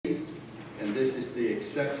and this is the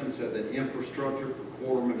acceptance of the infrastructure for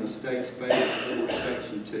Quarterman Estates Phase 4,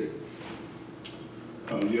 Section 2.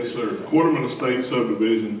 Yes, sir. Quarterman Estates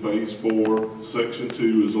Subdivision Phase 4, Section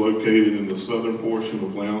 2 is located in the southern portion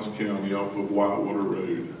of Lowndes County off of Whitewater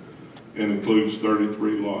Road and includes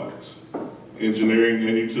 33 lots. Engineering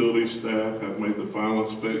and utility staff have made the final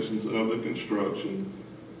inspections of the construction,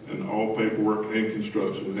 and all paperwork and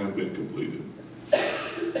construction have been completed.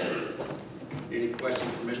 Any questions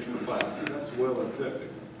for Mr. McLeod? That's well and septic,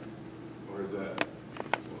 or is that?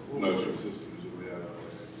 No, sir. Systems do we have?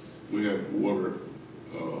 We have water,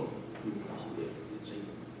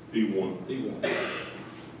 E1. E1.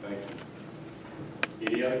 Thank you.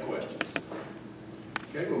 Any other questions?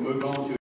 Okay, we'll move on to